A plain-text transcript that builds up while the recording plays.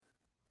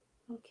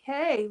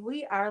Okay,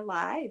 we are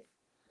live.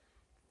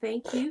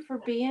 Thank you for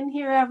being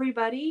here,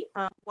 everybody.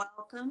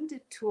 Welcome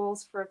to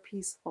Tools for a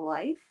Peaceful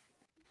Life.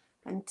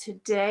 And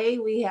today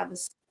we have a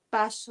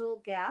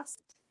special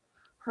guest,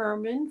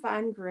 Herman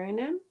van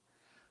Grunen,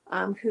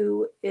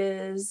 who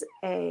is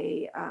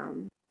an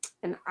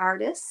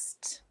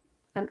artist,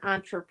 an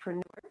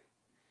entrepreneur,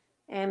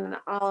 and an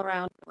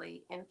all-around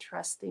really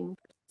interesting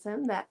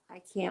person that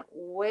I can't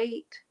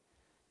wait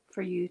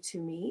for you to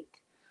meet.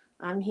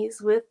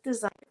 He's with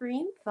Design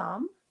Green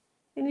Thumb,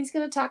 and he's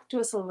going to talk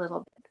to us a little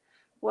bit.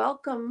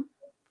 Welcome.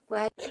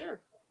 Glad you're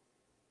here.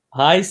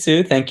 Hi,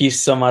 Sue. Thank you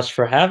so much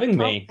for having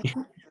Oh, me.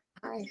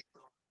 hi.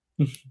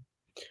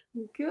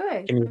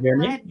 Good. Can you I'm hear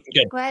me? glad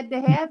Good. glad to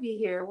have you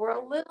here. We're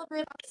a little bit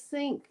off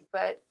sync,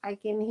 but I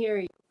can hear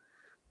you.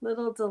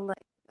 Little delay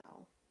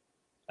though.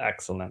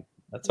 Excellent.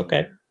 That's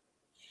okay.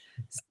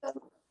 Yeah.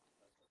 So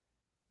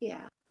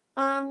yeah.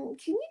 Can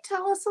you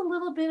tell us a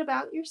little bit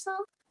about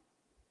yourself?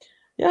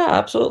 Yeah,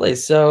 absolutely.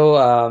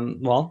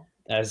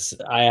 As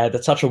I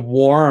had such a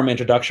warm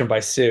introduction by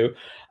Sue,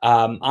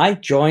 I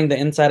joined the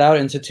Inside Out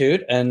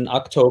Institute in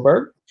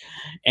October,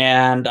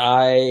 and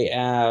I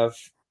have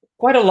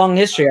quite a long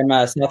history. I'm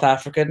a South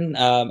African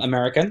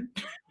American.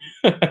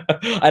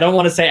 I don't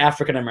want to say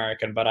African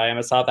American, but I am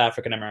a South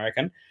African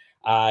American.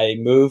 I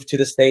moved to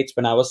the States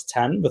when I was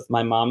 10 with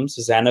my mom,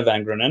 Susanna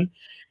Van Grunen.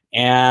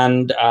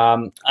 And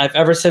I've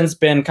ever since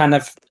been kind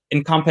of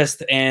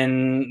encompassed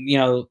in,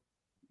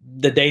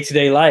 the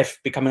day-to-day life,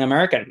 becoming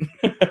American.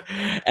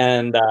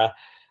 and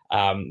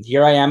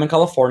Here I am in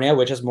California,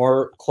 which is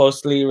more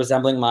closely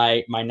resembling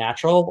my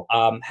natural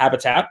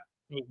habitat,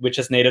 which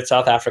is native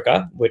South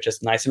Africa, which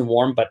is nice and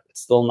warm, but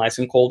still nice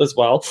and cold as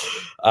well.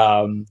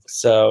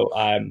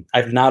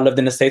 I've now lived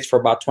in the States for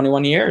about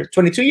 21 years,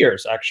 22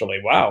 years,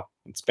 actually. Wow.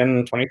 It's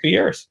been 22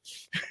 years.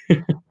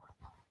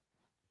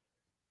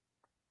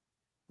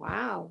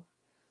 Wow.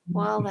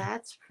 Well,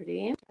 that's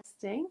pretty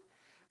interesting.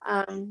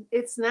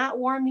 It's not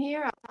warm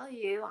here, I'll tell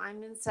you.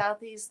 I'm in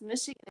southeast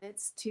Michigan.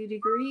 It's 2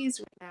 degrees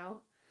right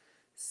now.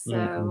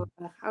 So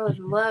Mhm. I would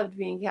love to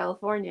be in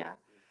California.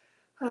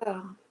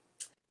 Oh,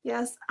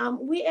 yes,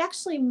 we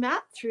actually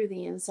met through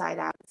the Inside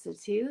Out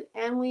Institute,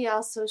 and we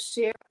also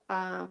share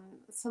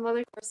some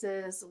other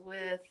courses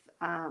with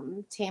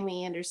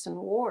Tammy Anderson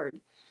Ward.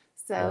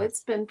 So Yes.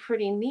 it's been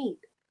pretty neat.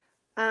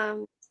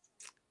 Um,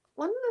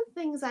 One of the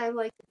things I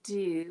like to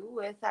do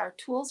with our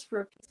Tools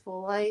for a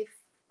Peaceful Life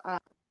uh,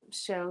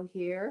 show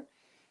here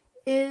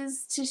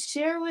is to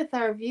share with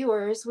our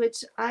viewers,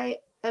 which I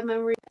am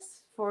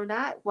remiss for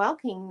not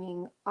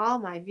welcoming all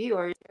my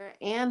viewers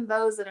and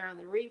those that are on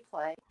the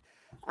replay.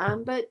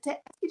 But to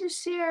ask you to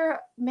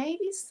share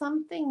maybe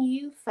something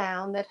you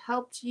found that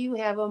helped you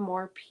have a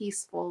more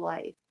peaceful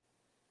life.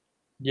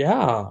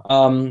 Yeah.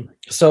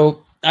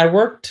 So I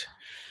worked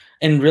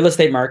in real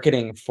estate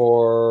marketing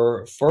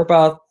for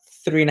about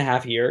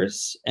 3.5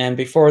 years, and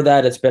before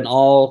that, it's been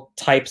all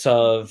types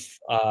of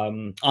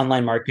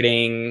online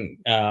marketing,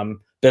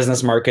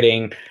 business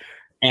marketing,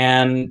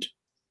 and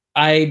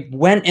I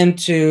went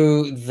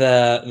into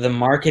the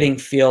marketing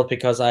field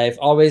because I've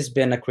always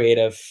been a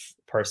creative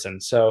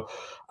person. So,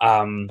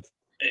 um,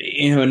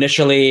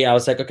 initially I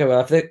was like, okay,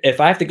 well,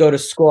 if I have to go to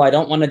school, I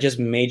don't want to just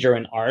major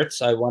in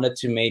arts. I wanted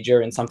to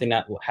major in something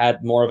that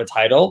had more of a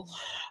title.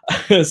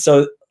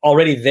 So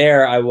already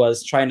there, I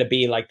was trying to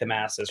be like the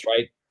masses,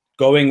 right?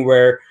 Going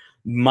where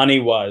money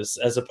was,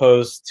 as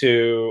opposed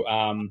to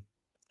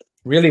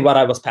really what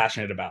I was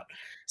passionate about.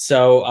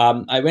 So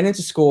I went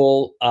into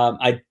school.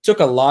 I took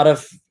a lot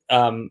of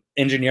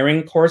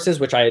engineering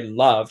courses, which I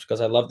loved because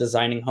I love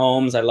designing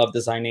homes. I love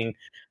designing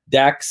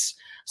decks.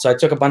 So I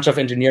took a bunch of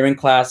engineering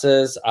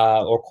classes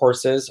or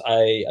courses.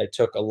 I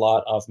took a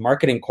lot of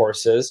marketing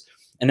courses,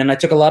 and then I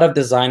took a lot of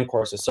design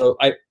courses. So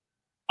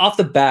off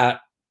the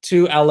bat,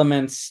 two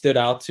elements stood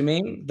out to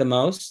me the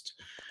most,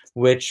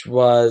 which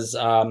was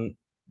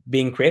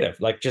being creative,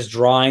 like just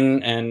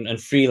drawing and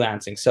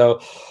freelancing. So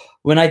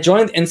when I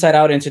joined Inside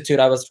Out Institute,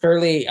 I was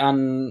fairly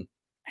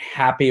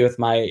unhappy with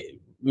my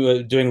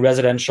doing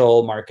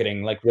residential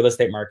marketing, like real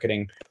estate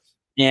marketing.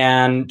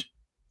 And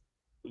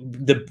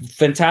the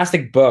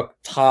fantastic book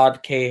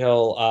Todd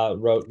Cahill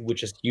wrote,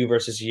 which is You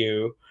versus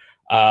You,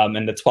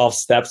 and the 12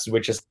 steps,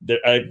 which is,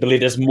 I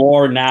believe there's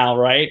more now,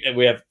 right? And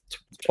we have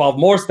 12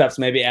 more steps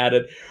maybe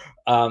added.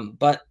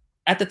 But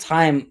at the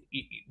time,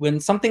 when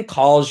something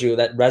calls you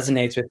that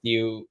resonates with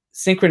you,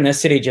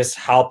 synchronicity just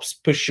helps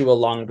push you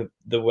along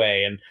the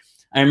way. And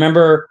I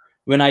remember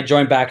when I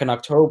joined back in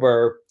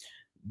October,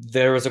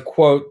 there was a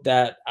quote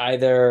that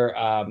either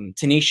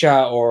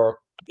Tanisha or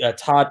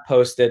Todd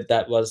posted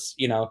that was,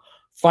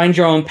 find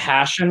your own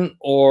passion,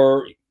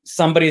 or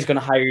somebody's going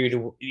to hire you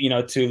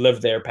to, to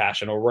live their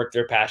passion or work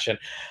their passion.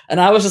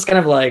 And I was just kind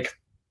of like,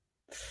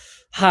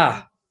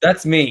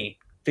 that's me.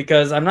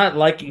 Because I'm not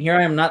liking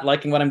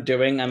what I'm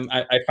doing.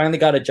 I finally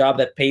got a job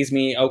that pays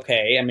me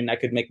okay. I mean, I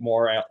could make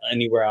more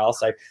anywhere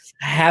else. I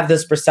have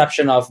this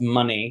perception of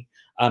money.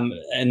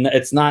 And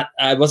it's not,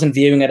 I wasn't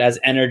viewing it as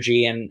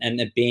energy and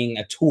it being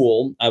a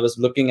tool. I was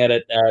looking at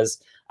it as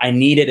I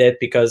needed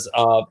it because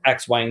of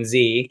X, Y, and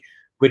Z.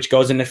 which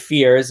goes into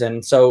fears.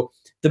 And so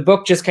the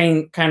book just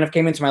kind of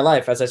came into my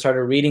life as I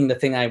started reading the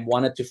thing I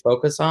wanted to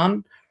focus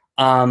on,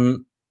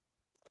 and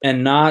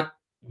not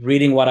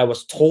reading what I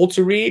was told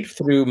to read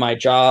through my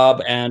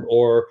job and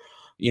or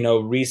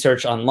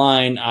research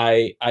online.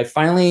 I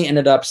finally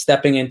ended up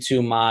stepping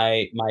into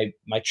my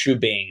true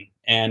being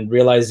and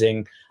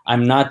realizing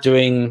I'm not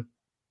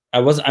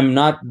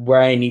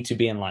where I need to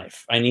be in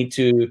life. I need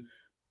to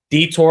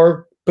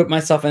put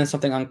myself in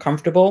something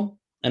uncomfortable,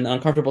 an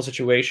uncomfortable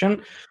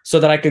situation, so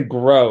that I could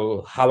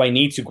grow how I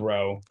need to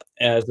grow,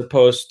 as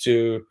opposed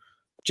to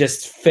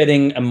just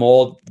fitting a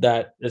mold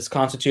that is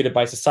constituted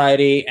by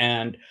society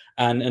and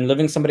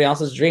living somebody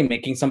else's dream,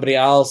 making somebody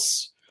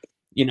else,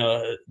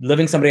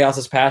 living somebody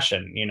else's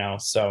passion,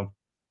 So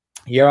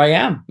here I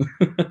am.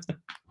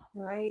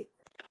 Right.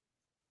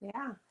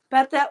 Yeah.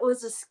 Bet that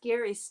was a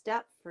scary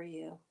step for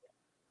you.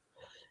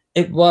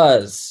 It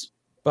was,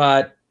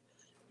 but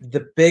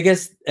the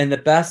biggest and the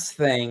best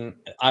thing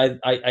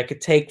I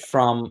could take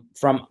from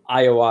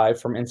IOI,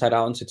 from Inside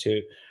Out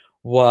Institute,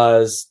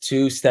 was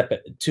to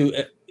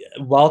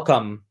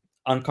welcome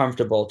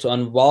uncomfortable,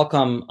 to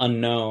welcome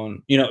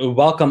unknown,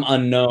 welcome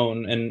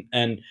unknown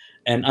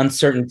and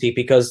uncertainty,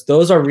 because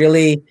those are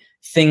really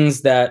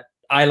things that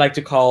I like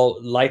to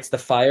call lights the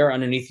fire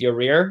underneath your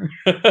rear.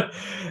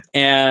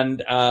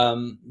 And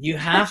you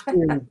have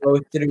to go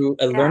through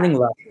a learning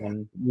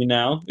lesson,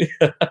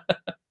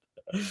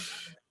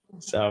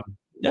 So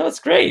no, it's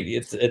great.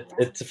 It's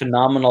a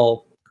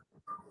phenomenal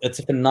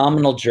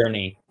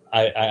journey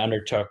I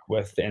undertook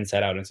with the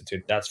Inside Out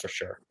Institute. That's for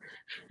sure.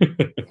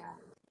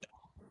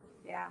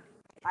 Yeah,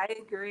 I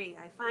agree.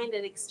 I find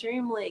it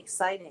extremely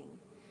exciting.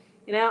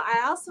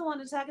 I also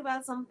want to talk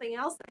about something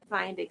else I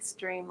find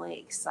extremely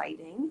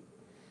exciting,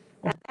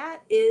 and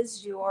that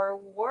is your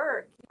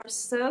work. You're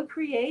so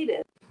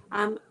creative.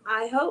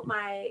 I hope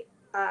my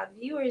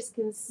viewers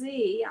can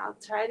see. I'll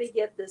try to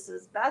get this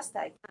as best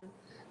I can.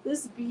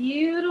 This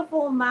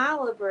beautiful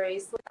mala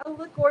bracelet. Oh,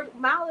 look, we're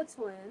mala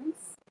twins.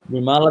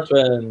 We're mala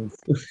twins.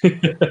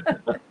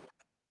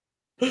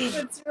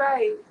 That's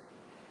right.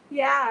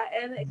 Yeah,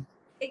 and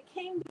it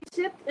came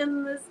shipped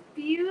in this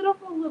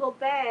beautiful little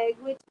bag,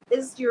 which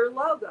is your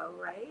logo,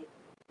 right?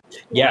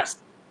 Yes,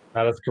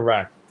 that is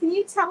correct. Can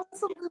you tell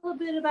us a little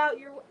bit about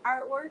your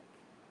artwork?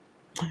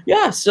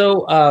 Yeah,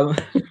 so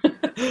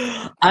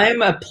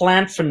I'm a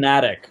plant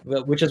fanatic,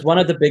 which is one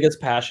of the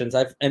biggest passions.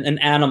 An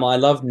animal. I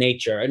love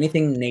nature,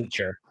 anything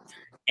nature,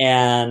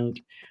 and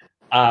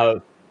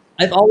I've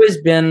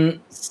always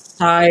been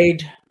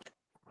like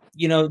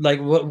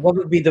what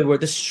would be the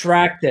word?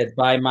 Distracted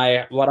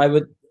by what I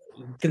would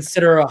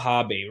consider a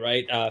hobby,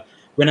 right?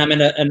 When I'm in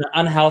an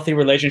unhealthy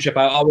relationship,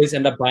 I always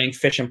end up buying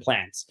fish and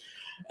plants,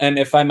 and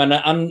if I'm in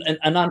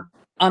an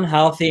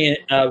unhealthy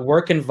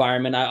work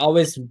environment, I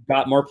always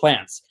got more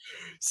plants.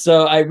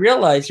 So I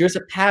realized here's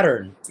a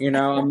pattern.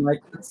 I'm like,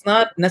 it's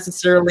not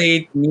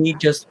necessarily me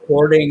just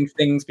hoarding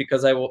things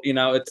because I will.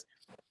 It's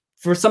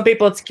for some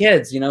people it's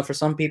kids. For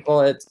some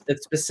people it's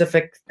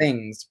specific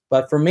things.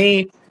 But for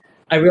me,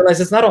 I realized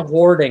it's not a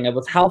hoarding. It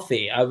was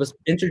healthy. I was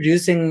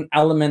introducing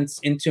elements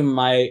into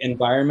my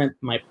environment,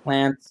 my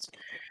plants,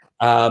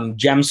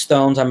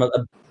 gemstones. I'm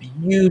a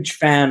huge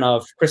fan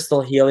of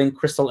crystal healing,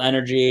 crystal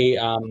energy.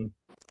 I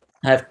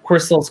have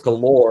crystals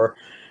galore.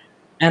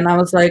 And I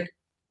was like,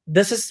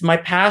 this is my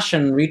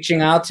passion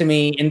reaching out to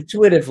me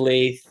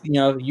intuitively,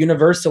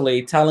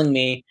 universally telling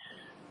me,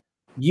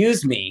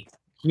 use me.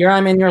 Here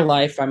I'm in your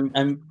life.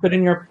 I'm put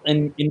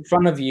in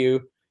front of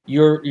you.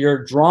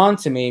 You're drawn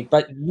to me,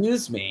 but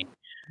use me.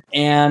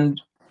 And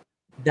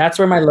that's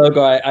where my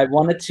logo, I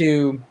wanted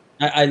to,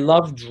 I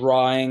love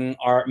drawing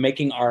art,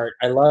 making art.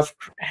 I love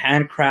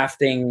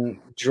handcrafting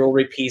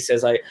jewelry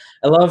pieces. I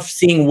love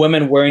seeing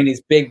women wearing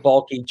these big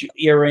bulky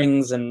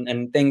earrings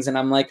and things. And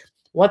I'm like,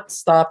 what's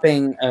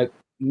stopping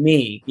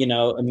me,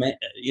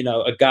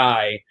 a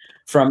guy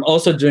from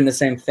also doing the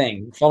same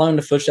thing, following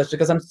the footsteps,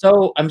 because I'm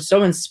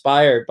so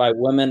inspired by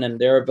women and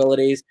their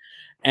abilities.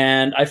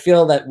 And I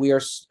feel that we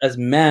are, as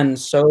men,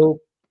 so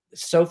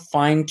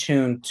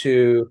fine-tuned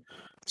to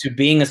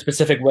being a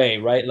specific way,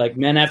 right? Like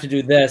men have to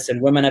do this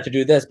and women have to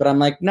do this, but I'm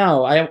like,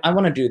 no, I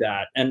want to do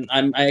that, and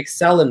I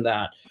excel in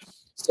that.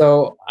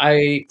 So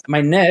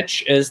my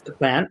niche is the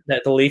plant,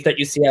 the leaf that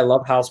you see. I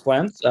love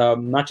houseplants,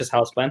 not just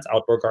houseplants,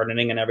 outdoor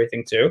gardening and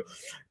everything too.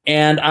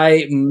 And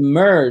I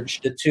merge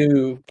the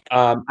two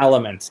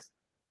elements: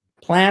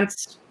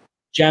 plants,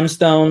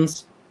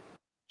 gemstones,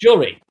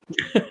 jewelry.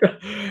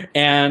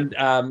 And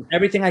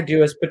everything I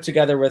do is put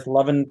together with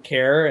love and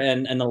care,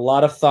 and a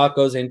lot of thought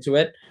goes into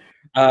it.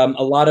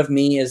 A lot of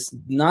me is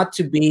not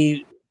to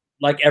be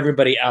like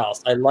everybody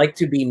else. I like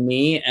to be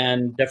me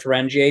and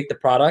differentiate the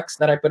products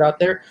that I put out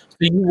there. So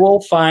you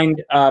will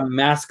find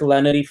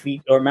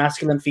masculinity or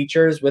masculine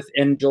features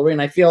within jewelry,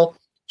 and I feel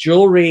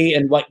jewelry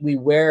and what we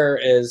wear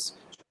is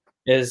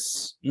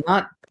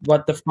not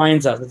what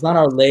defines us. It's not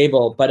our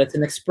label, but it's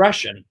an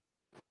expression,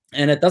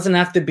 and it doesn't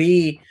have to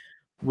be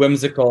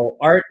whimsical.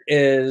 Art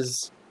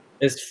is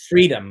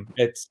freedom.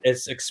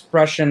 It's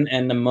expression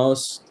in the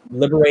most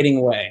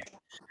liberating way.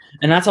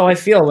 and that's how I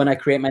feel when I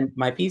create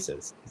my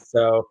pieces.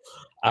 So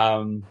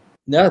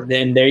no,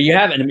 then there you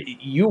have it. I mean,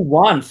 you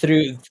won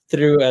through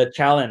a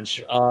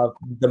challenge,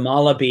 the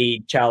mala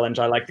bead challenge,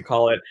 I like to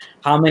call it.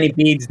 How many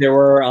beads there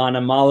were on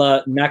a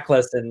mala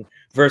necklace and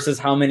versus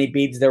how many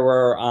beads there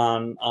were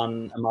on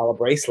a mala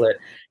bracelet.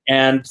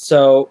 And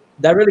so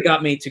that really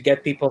got me to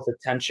get people's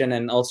attention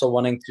and also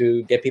wanting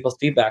to get people's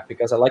feedback,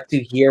 because I like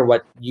to hear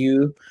what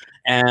you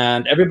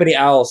and everybody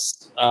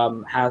else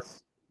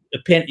has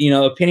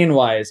opinion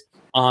wise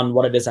on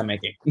what it is I'm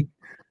making.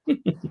 Yeah.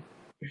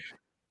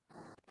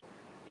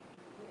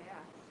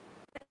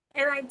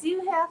 And I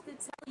do have to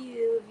tell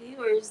you,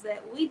 viewers,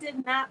 that we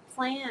did not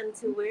plan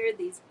to wear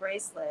these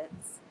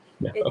bracelets.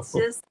 No. It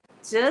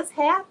just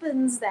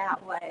happens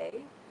that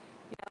way.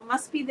 It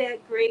must be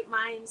that great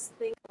minds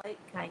think alike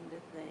kind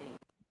of thing.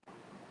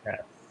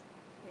 Yes.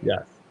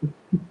 Yes.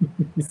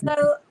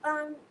 So,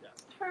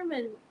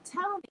 Herman,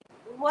 tell me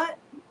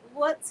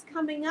what's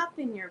coming up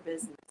in your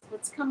business?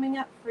 What's coming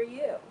up for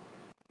you?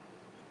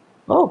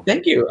 Oh,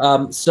 thank you.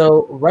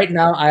 So right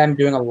now I am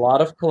doing a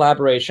lot of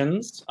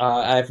collaborations.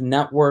 I've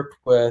networked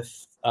with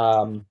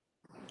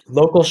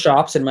local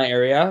shops in my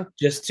area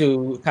just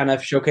to kind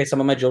of showcase some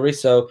of my jewelry.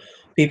 So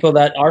people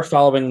that are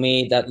following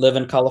me that live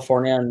in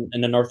California and in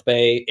the North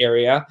Bay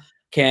area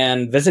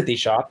can visit these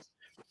shops.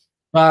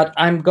 But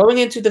I'm going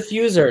into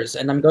diffusers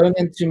and I'm going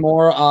into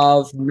more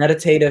of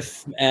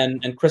meditative and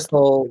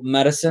crystal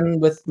medicine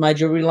with my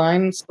jewelry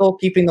line, still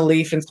keeping the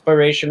leaf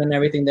inspiration and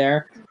everything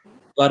there,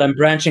 but I'm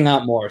branching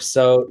out more.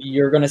 So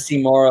you're going to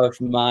see more of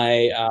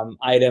my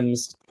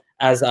items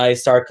as I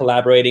start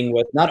collaborating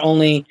with not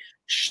only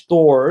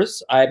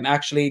stores. I'm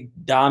actually,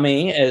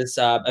 Dami is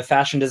a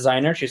fashion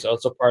designer. She's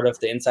also part of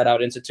the Inside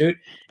Out Institute,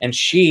 and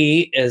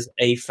she is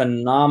a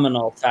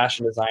phenomenal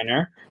fashion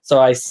designer.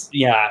 So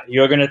yeah,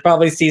 you're going to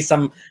probably see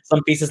some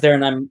pieces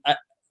there, and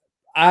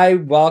I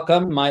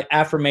welcome. My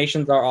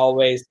affirmations are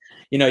always,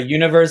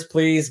 universe,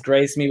 please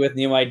grace me with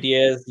new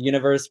ideas.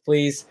 Universe,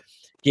 please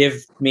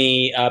give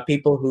me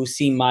people who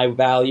see my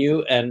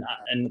value, and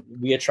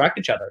we attract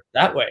each other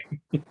that way.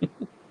 Yeah.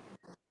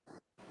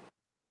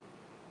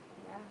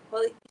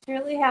 Well, you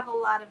surely have a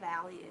lot of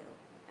value,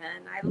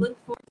 and I look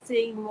forward to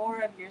seeing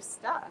more of your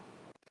stuff.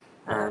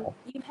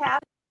 You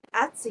have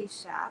an Etsy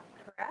shop,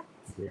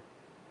 correct?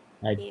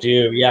 I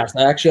do, yes.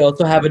 I actually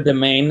also have a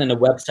domain and a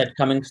website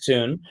coming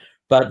soon.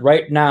 But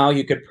right now,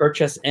 you could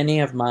purchase any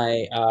of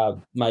my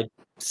my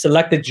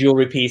selected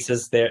jewelry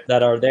pieces there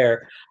that are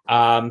there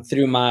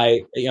through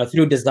my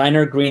through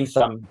Designer Green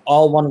Thumb,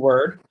 all one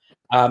word,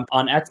 on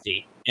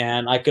Etsy.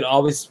 And I'd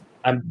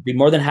be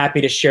more than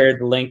happy to share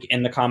the link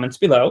in the comments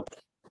below.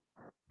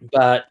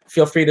 But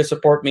feel free to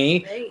support me.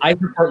 Great. I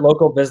support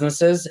local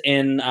businesses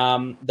in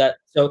that.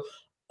 So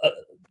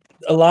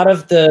a lot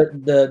of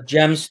the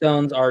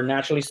gemstones are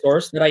naturally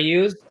sourced that I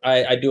use.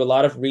 I do a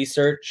lot of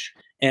research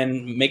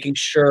and making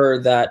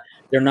sure that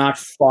they're not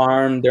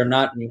farmed, they're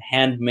not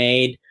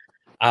handmade,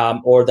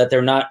 or that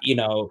they're not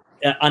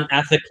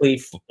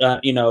unethically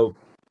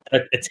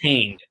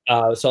attained.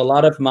 So a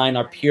lot of mine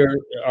are pure,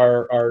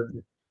 are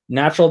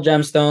natural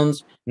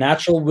gemstones,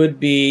 natural wood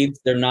beads.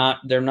 They're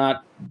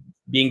not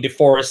being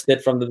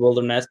deforested from the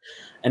wilderness.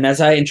 And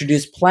as I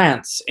introduce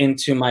plants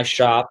into my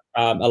shop,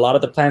 a lot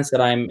of the plants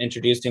that I'm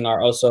introducing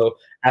are also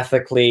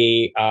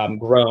ethically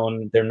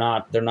grown. They're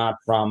not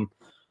from,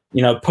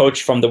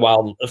 poached from the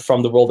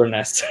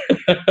wilderness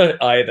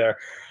either.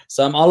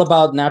 So I'm all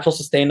about natural,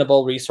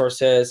 sustainable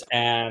resources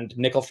and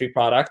nickel-free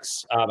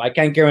products. I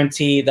can't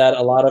guarantee that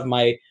a lot of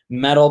my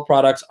metal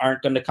products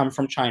aren't going to come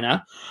from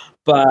China,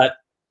 but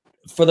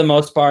for the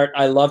most part,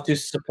 I love to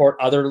support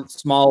other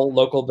small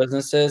local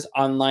businesses,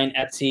 online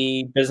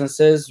Etsy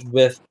businesses,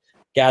 with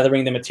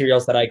gathering the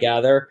materials that I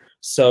gather,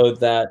 so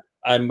that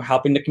I'm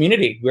helping the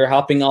community. We're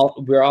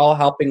all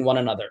helping one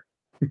another.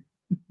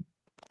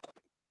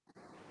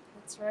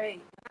 That's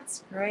right.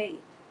 That's great.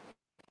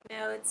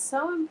 It's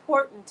so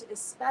important,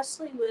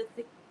 especially with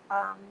the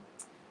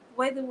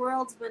way the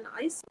world's been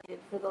isolated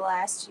for the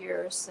last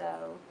year or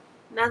so.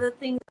 Now that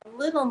things are a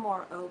little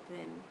more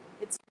open,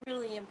 it's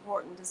really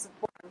important to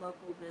support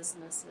local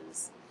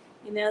businesses.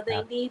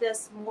 They need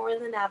us more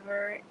than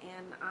ever,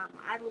 and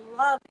I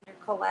love you're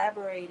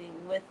collaborating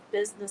with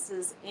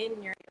businesses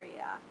in your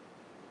area.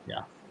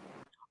 Yeah.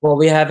 Well,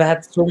 we have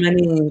had so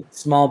many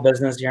small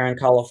business here in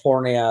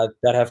California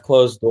that have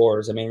closed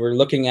doors. I mean, we're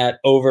looking at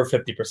over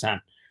 50%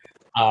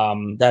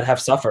 that have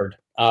suffered.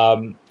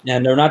 And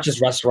they're not just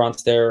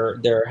restaurants;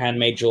 they're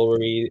handmade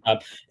jewelry.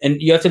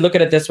 And you have to look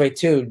at it this way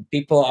too.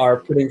 People are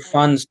putting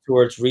funds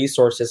towards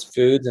resources,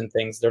 foods, and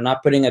things. They're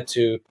not putting it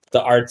to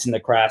the arts and the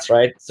crafts,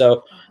 right?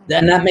 So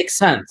then that makes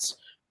sense.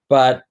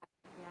 But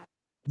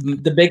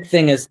the big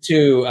thing is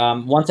too,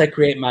 once I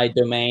create my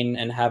domain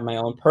and have my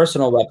own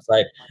personal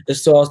website,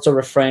 is to also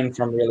refrain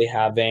from really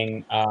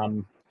having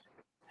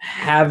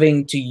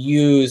to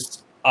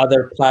use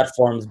other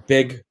platforms,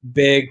 big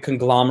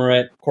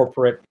conglomerate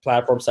corporate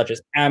platforms such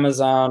as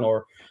Amazon,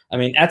 or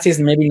Etsy is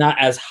maybe not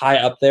as high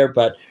up there,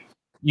 but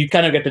you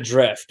kind of get the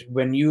drift.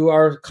 When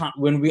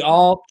we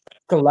all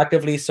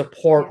collectively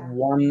support Yeah.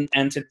 one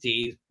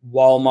entity,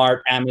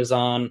 Walmart,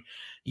 Amazon,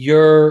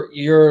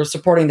 you're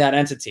supporting that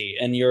entity,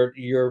 and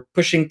you're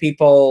pushing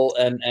people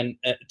and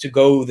to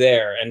go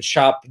there and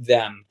shop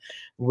them.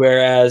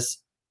 Whereas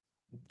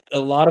a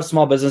lot of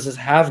small businesses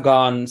have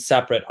gone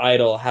separate,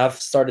 idle, have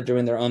started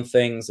doing their own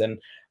things, and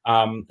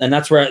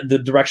that's where the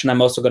direction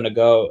I'm also going to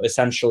go.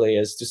 Essentially,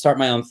 is to start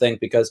my own thing,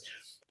 because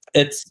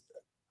it's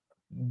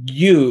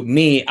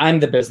me. I'm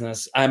the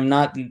business. I'm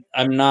not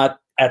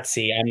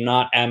Etsy. I'm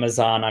not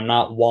Amazon. I'm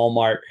not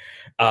Walmart.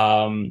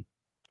 Um,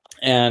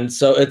 and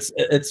so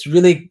it's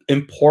really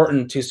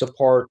important to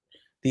support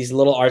these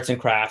little arts and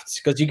crafts,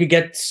 because you could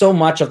get so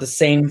much of the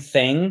same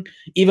thing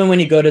even when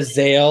you go to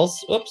Zales.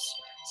 Oops,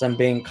 as I'm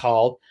being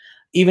called.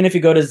 Even if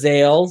you go to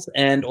Zales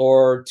and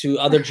or to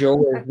other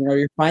jewelers,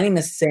 you're finding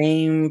the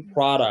same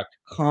product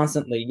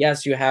constantly.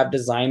 Yes, you have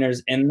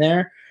designers in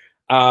there,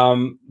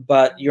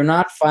 but you're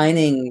not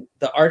finding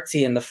the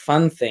artsy and the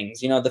fun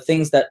things, the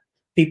things that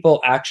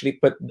people actually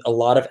put a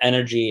lot of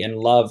energy and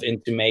love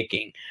into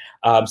making.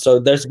 So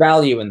there's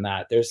value in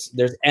that. There's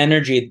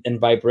energy and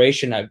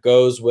vibration that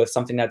goes with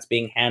something that's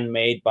being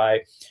handmade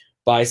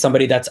by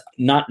somebody that's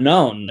not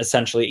known,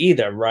 essentially,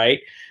 either, right?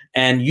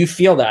 And you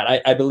feel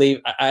that. I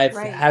believe I've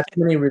Right. had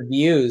too many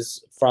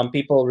reviews from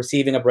people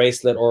receiving a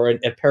bracelet or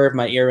a pair of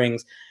my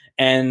earrings,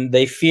 and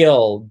they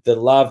feel the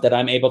love that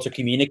I'm able to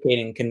communicate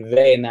and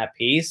convey in that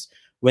piece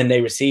when they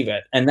receive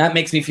it, and that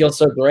makes me feel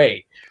so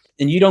great.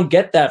 And you don't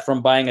get that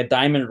from buying a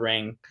diamond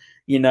ring.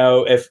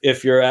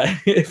 If you're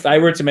if I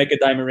were to make a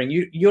diamond ring,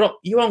 you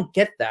don't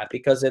get that,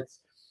 because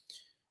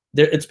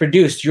it's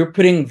produced. You're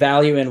putting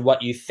value in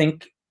what you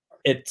think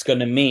it's going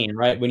to mean,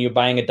 right? When you're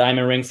buying a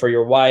diamond ring for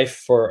your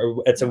wife,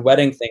 it's a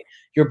wedding thing,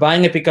 you're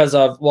buying it because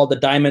of, well, the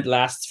diamond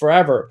lasts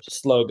forever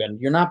slogan.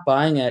 You're not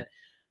buying it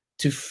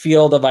to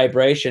feel the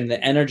vibration, the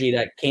energy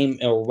that came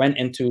or went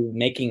into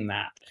making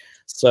that.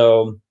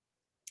 So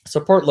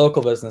support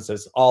local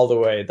businesses all the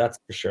way, that's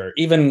for sure.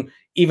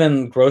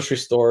 Even grocery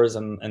stores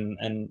and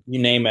you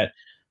name it,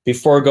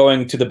 before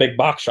going to the big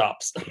box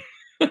shops.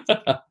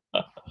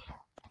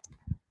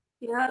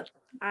 Yeah,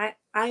 I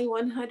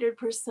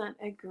 100%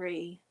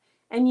 agree.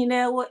 And you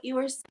know what you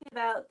were saying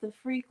about the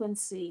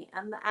frequency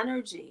and the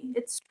energy,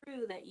 it's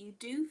true that you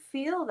do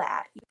feel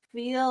that. You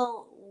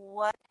feel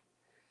what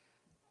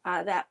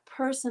that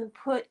person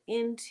put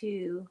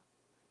into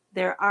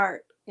their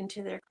art,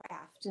 into their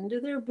craft,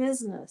 into their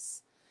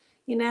business.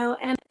 And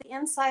at the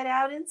Inside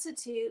Out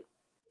Institute,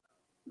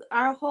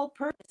 our whole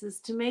purpose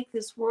is to make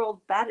this world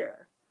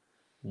better.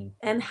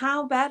 And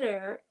how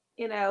better,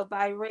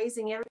 by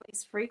raising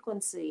everybody's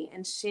frequency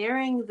and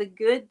sharing the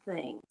good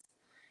things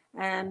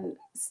and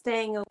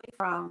staying away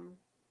from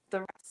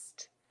the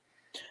rest.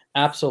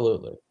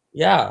 Absolutely.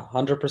 Yeah,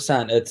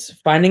 100%. It's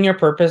finding your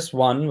purpose,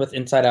 one, with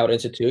Inside Out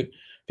Institute,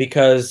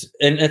 because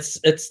and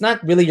it's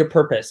not really your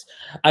purpose.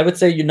 I would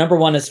say your number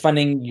one is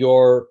finding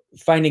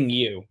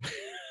you.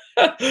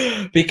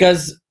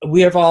 Because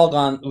we've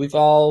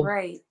all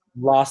Right.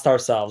 lost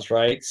ourselves,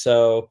 right?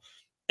 So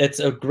it's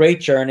a great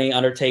journey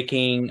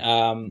undertaking,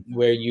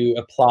 where you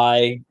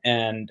apply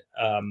and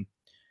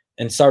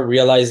start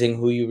realizing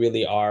who you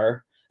really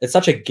are. It's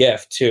such a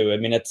gift too. I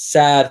mean, it's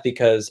sad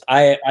because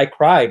I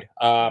cried,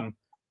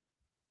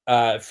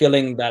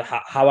 feeling that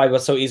how I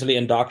was so easily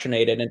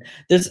indoctrinated. And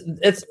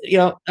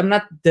I'm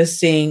not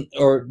dissing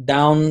or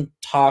down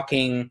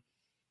talking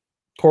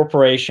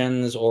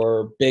corporations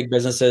or big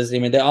businesses. I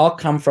mean, they all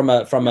come from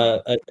a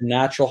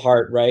natural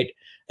heart, right?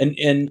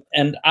 And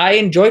I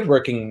enjoyed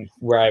working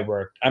where I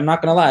worked. I'm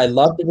not gonna lie, I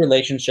love the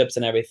relationships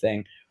and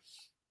everything.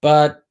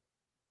 But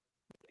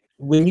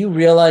when you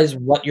realize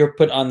what you're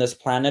put on this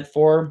planet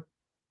for,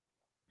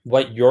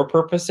 what your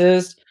purpose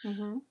is,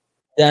 Mm-hmm.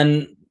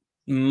 then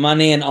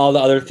money and all the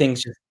other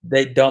things,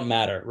 they don't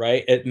matter,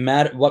 right?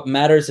 What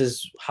matters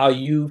is how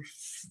you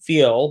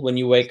feel when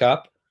you wake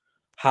up.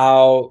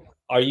 How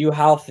are you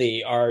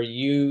healthy? Are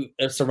you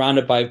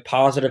surrounded by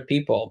positive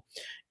people?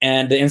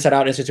 And the Inside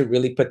Out Institute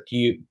really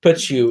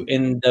puts you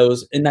in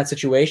that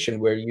situation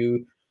where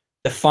you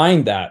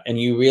define that and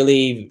you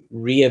really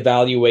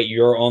reevaluate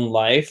your own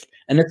life.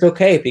 And it's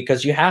okay,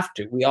 because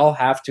we all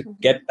have to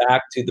get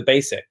back to the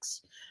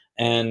basics,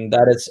 and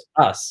that is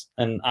us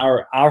and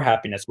our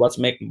happiness. What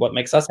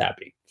makes us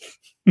happy?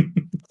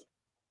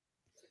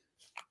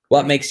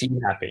 What makes you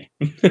happy?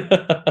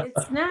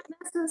 It's not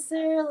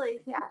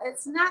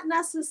it's not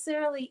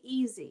necessarily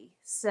easy.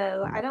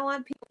 So I don't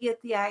want people to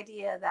get the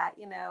idea that,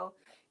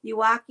 you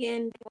walk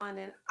in one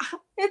and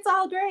it's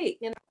all great.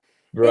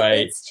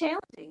 Right. It's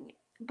challenging,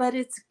 but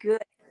it's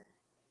good.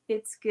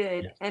 It's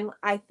good. Yes. And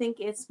I think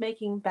it's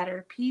making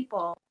better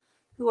people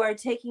who are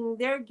taking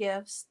their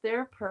gifts,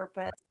 their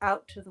purpose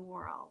out to the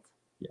world.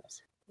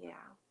 Yes. Yeah.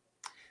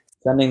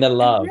 Sending the I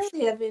love.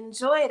 really have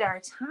enjoyed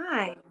our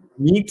time.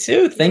 Me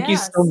too. Thank you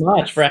so Yes,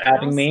 much for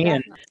having most me.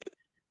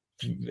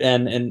 definitely.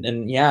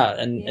 And yeah,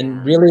 and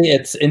Yeah. really,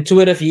 it's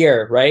intuitive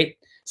year, right?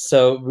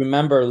 So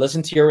remember,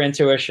 listen to your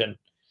intuition.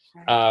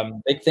 Right.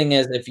 Big thing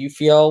is, if you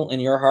feel in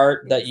your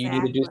heart that you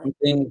need to do Exactly.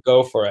 something,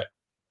 go for it.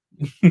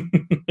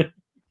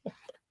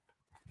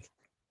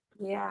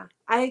 Yeah,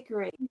 I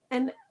agree.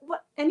 And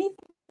what anything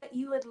that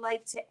you would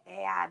like to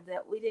add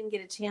that we didn't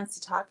get a chance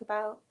to talk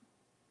about?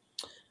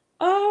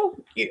 Oh,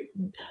 you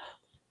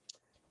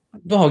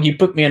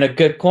put me in a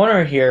good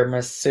corner here,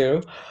 Miss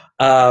Sue.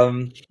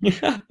 Um,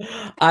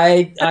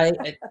 I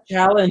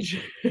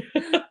challenge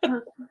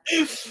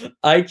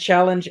I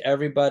challenge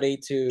everybody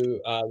to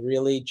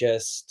really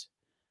just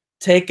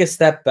take a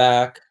step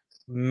back,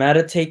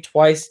 meditate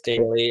twice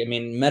daily. I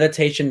mean,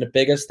 meditation, the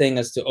biggest thing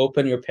is to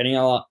open your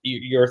pineal,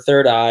 your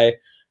third eye,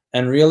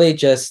 and really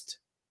just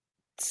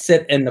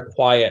sit in the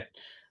quiet.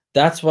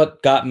 That's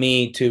what got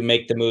me to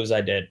make the moves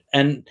I did.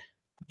 And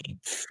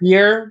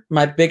fear,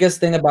 my biggest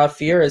thing about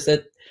fear is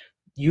that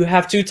you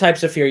have two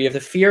types of fear. You have the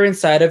fear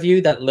inside of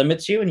you that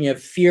limits you, and you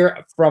have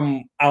fear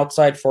from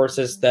outside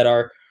forces that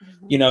are,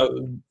 Mhm. you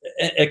know,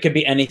 it could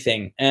be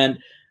anything. And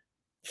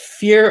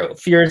fear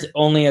is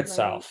only Right.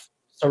 itself.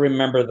 So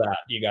remember that,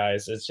 you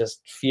guys. It's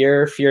just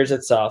fear fears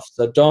itself.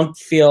 So don't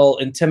feel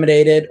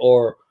intimidated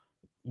or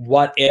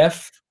what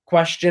if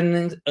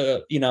questions.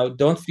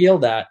 Don't feel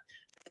that.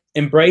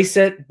 Embrace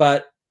it,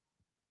 but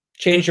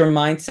change your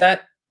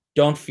mindset.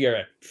 Don't fear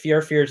it.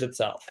 Fear fears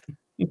itself.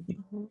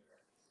 Mhm.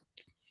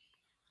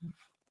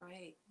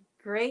 Right.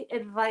 Great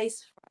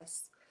advice for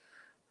us.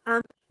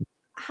 Um,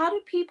 how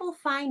do people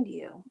find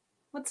you?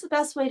 What's the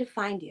best way to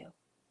find you?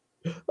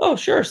 Oh,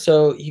 sure.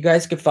 So you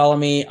guys could follow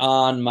me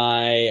on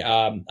my.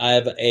 I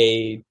have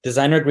a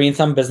Designer Green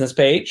Thumb business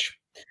page.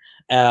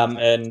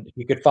 And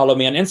you could follow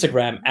me on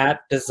Instagram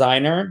at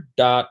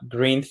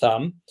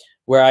designer.greenthumb,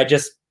 where I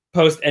just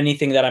post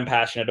anything that I'm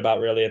passionate about,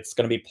 really. It's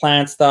going to be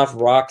plant stuff,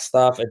 rock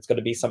stuff. It's going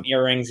to be some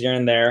earrings here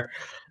and there.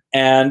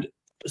 And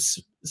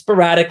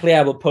sporadically,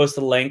 I will post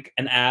a link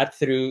and add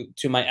through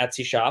to my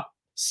Etsy shop.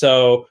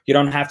 So you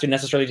don't have to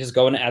necessarily just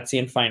go into Etsy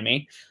and find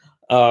me.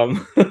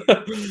 Um,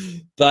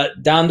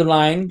 but down the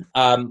line,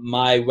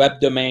 my web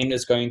domain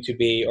is going to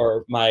be,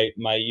 or my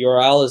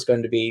URL is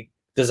going to be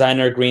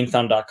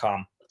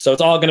designergreenthumb.com. So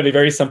it's all going to be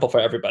very simple for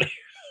everybody.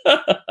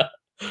 Okay.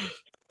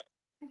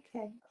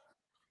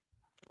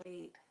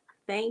 Great.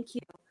 Thank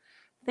you.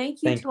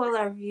 Thank you Thank to all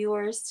our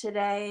viewers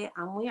today.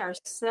 We are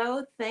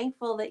so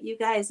thankful that you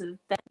guys have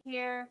been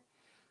here.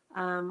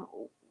 Um,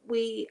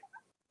 we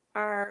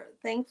are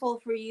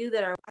thankful for you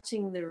that are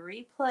watching the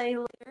replay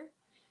later.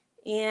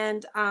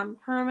 And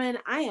Herman,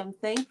 I am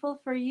thankful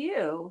for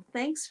you.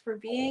 Thanks for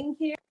being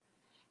here.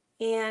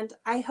 And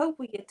I hope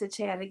we get to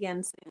chat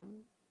again soon.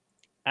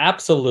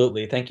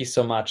 Absolutely. Thank you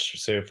so much,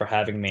 Sue, for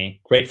having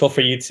me. Grateful for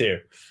you too.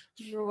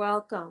 You're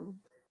welcome.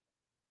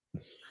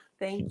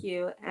 Thank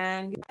you.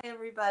 And goodbye,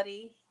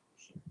 everybody.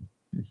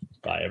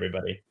 Bye,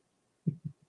 everybody.